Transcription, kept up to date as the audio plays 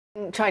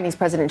Chinese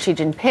President Xi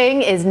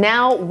Jinping is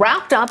now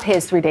wrapped up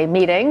his three-day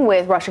meeting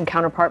with Russian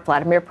counterpart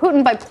Vladimir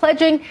Putin by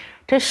pledging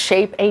to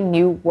shape a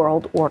new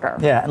world order.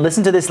 Yeah, and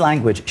listen to this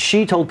language.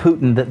 Xi told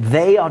Putin that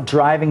they are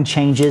driving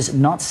changes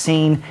not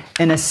seen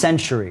in a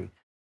century.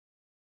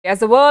 As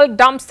the world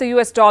dumps the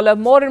US dollar,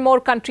 more and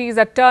more countries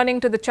are turning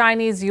to the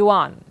Chinese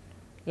yuan.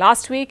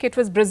 Last week it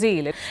was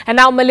Brazil, and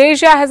now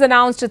Malaysia has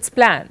announced its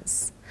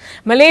plans.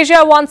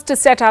 Malaysia wants to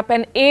set up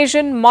an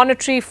Asian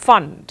monetary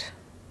fund,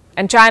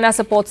 and China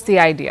supports the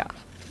idea.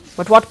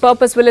 But what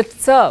purpose will it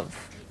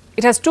serve?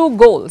 It has two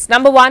goals.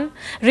 Number one,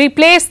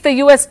 replace the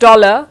US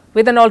dollar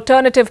with an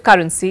alternative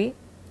currency.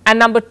 And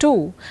number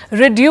two,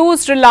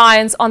 reduce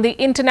reliance on the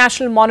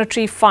International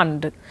Monetary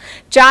Fund.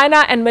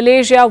 China and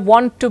Malaysia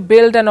want to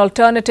build an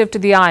alternative to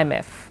the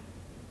IMF.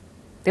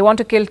 They want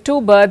to kill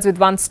two birds with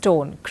one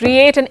stone,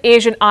 create an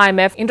Asian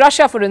IMF. In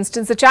Russia, for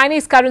instance, the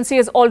Chinese currency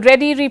has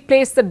already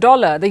replaced the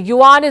dollar. The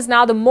yuan is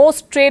now the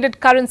most traded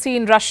currency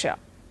in Russia.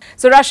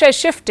 So Russia is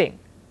shifting.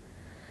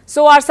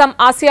 So are some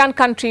ASEAN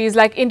countries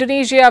like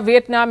Indonesia,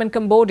 Vietnam and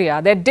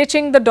Cambodia. They're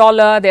ditching the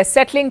dollar, they're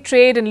settling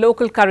trade in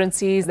local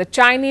currencies. The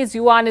Chinese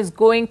yuan is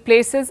going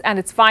places and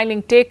it's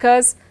finding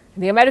takers.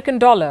 The American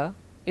dollar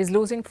is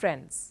losing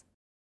friends.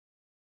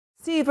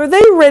 Steve, are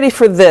they ready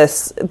for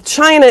this?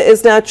 China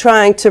is now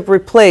trying to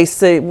replace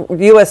the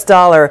US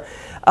dollar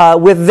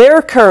with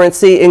their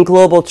currency in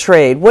global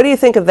trade. What do you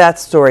think of that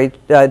story,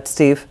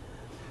 Steve?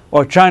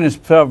 Well, China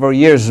for several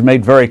years has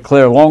made very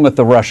clear, along with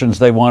the Russians,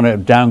 they want to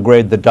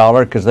downgrade the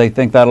dollar because they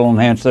think that'll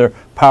enhance their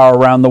power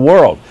around the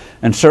world.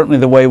 And certainly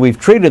the way we've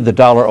treated the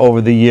dollar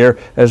over the year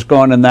has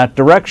gone in that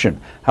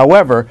direction.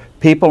 However,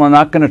 people are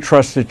not going to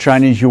trust the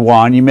Chinese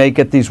yuan. You may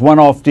get these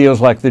one-off deals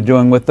like they're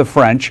doing with the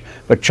French,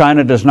 but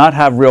China does not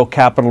have real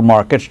capital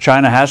markets.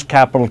 China has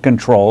capital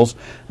controls.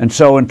 And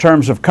so in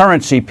terms of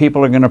currency,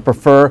 people are going to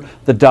prefer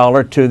the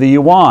dollar to the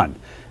yuan.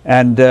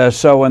 And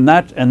so in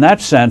that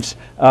sense,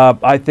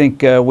 I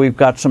think we've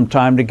got some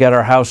time to get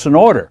our house in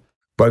order.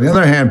 But on the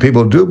other hand,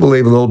 people do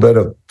believe a little bit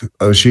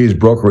of Xi's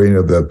brokering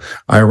of the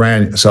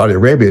Iran-Saudi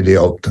Arabia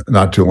deal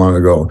not too long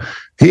ago.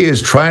 He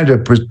is trying to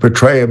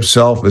portray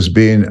himself as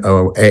being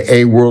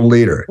a world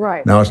leader.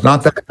 Right. Now, it's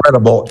not that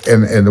credible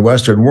in the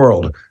Western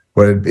world,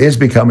 but it is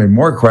becoming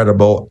more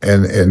credible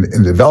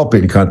in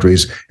developing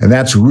countries, and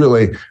that's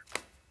really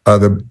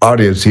the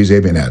audience he's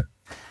aiming at.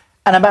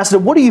 And Ambassador,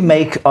 what do you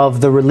make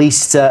of the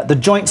release, the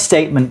joint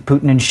statement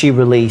Putin and Xi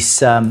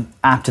release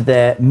after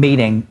their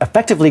meeting,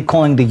 effectively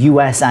calling the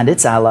US and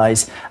its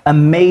allies a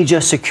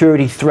major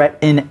security threat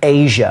in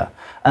Asia?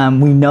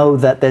 We know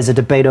that there's a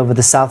debate over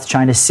the South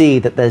China Sea,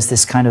 that there's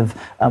this kind of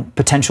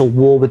potential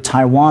war with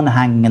Taiwan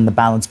hanging in the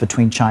balance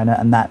between China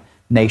and that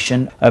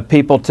nation.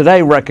 People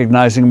today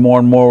recognizing more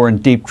and more we're in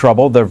deep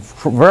trouble. They're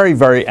very,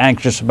 very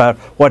anxious about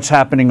what's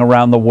happening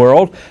around the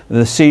world.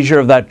 The seizure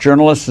of that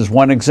journalist is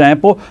one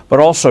example,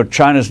 but also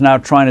China's now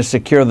trying to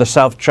secure the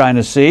South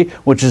China Sea,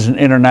 which is an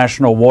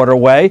international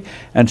waterway.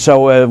 And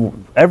so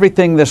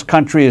everything this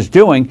country is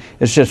doing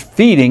is just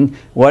feeding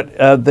what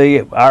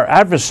our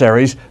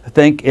adversaries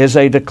think is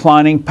a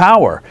declining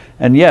power.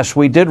 And yes,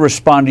 we did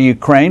respond to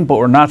Ukraine, but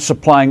we're not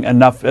supplying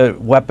enough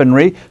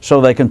weaponry so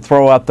they can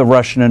throw out the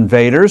Russian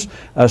invaders.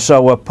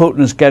 So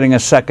Putin is getting a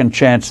second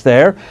chance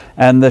there.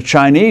 And the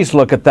Chinese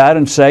look at that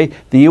and say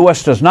the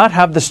U.S. does not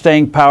have the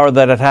staying power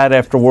that it had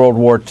after World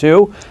War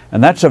II.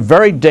 And that's a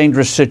very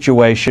dangerous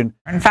situation.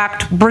 In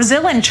fact,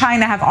 Brazil and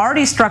China have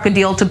already struck a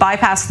deal to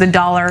bypass the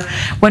dollar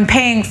when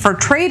paying for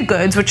trade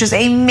goods, which is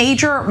a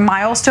major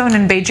milestone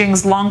in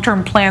Beijing's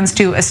long-term plans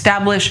to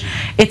establish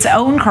its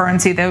own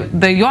currency,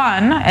 the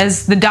yuan,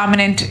 as the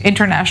dominant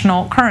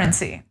international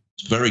currency.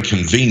 It's very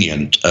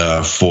convenient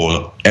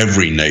for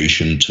every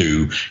nation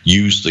to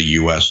use the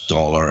US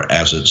dollar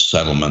as its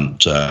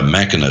settlement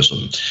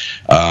mechanism.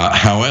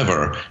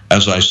 However,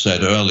 as I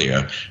said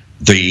earlier,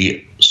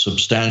 the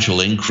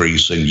substantial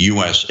increase in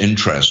U.S.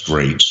 interest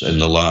rates in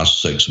the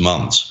last 6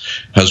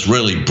 months has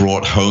really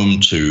brought home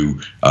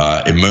to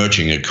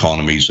emerging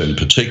economies in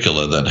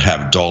particular that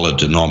have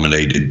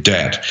dollar-denominated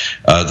debt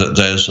that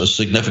there's a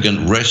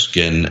significant risk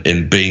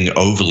in being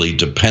overly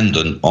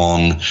dependent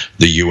on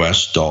the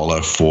U.S.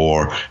 dollar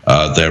for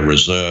their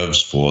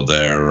reserves, for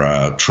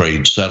their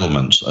trade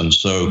settlements. And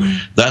so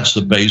that's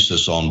the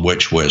basis on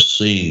which we're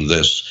seeing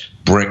this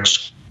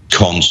BRICS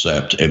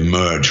concept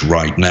emerge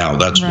right now.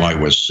 That's why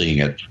we're seeing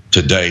it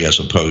today as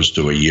opposed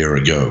to a year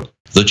ago.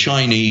 The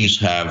Chinese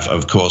have,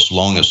 of course,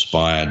 long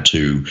aspired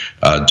to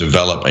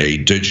develop a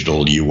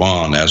digital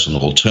yuan as an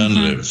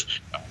alternative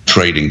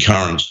trading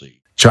currency.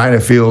 China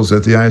feels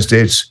that the United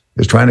States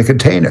is trying to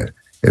contain it.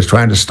 It's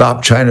trying to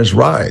stop China's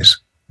rise.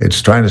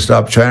 It's trying to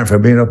stop China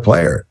from being a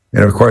player.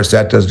 And of course,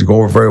 that doesn't go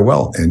over very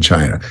well in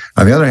China.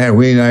 On the other hand,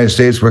 we in the United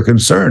States were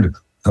concerned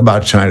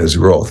about China's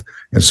growth.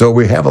 And so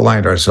we have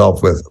aligned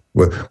ourselves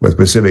with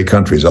Pacific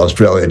countries,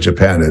 Australia,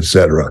 Japan, et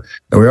cetera.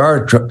 And we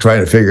are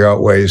trying to figure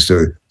out ways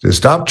to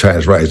stop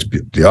China's rise.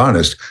 To be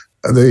honest,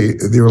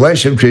 the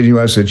relationship between the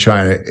U.S. and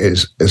China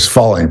is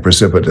falling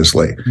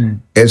precipitously.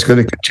 It's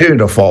going to continue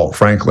to fall,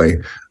 frankly,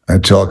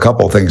 until a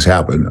couple of things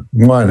happen.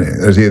 One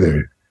is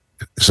either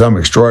some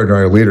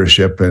extraordinary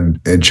leadership in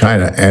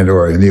China and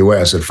or in the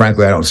U.S. And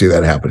frankly, I don't see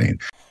that happening.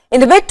 In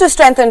the bid to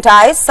strengthen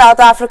ties, South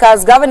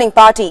Africa's governing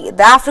party,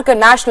 the African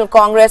National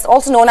Congress,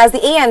 also known as the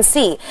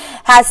ANC,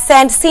 has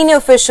sent senior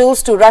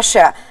officials to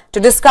Russia to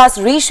discuss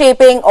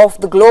reshaping of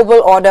the global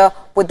order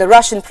with the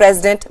Russian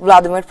President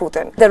Vladimir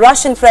Putin. The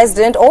Russian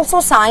president also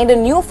signed a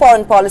new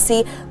foreign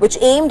policy which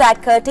aimed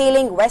at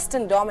curtailing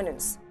Western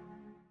dominance.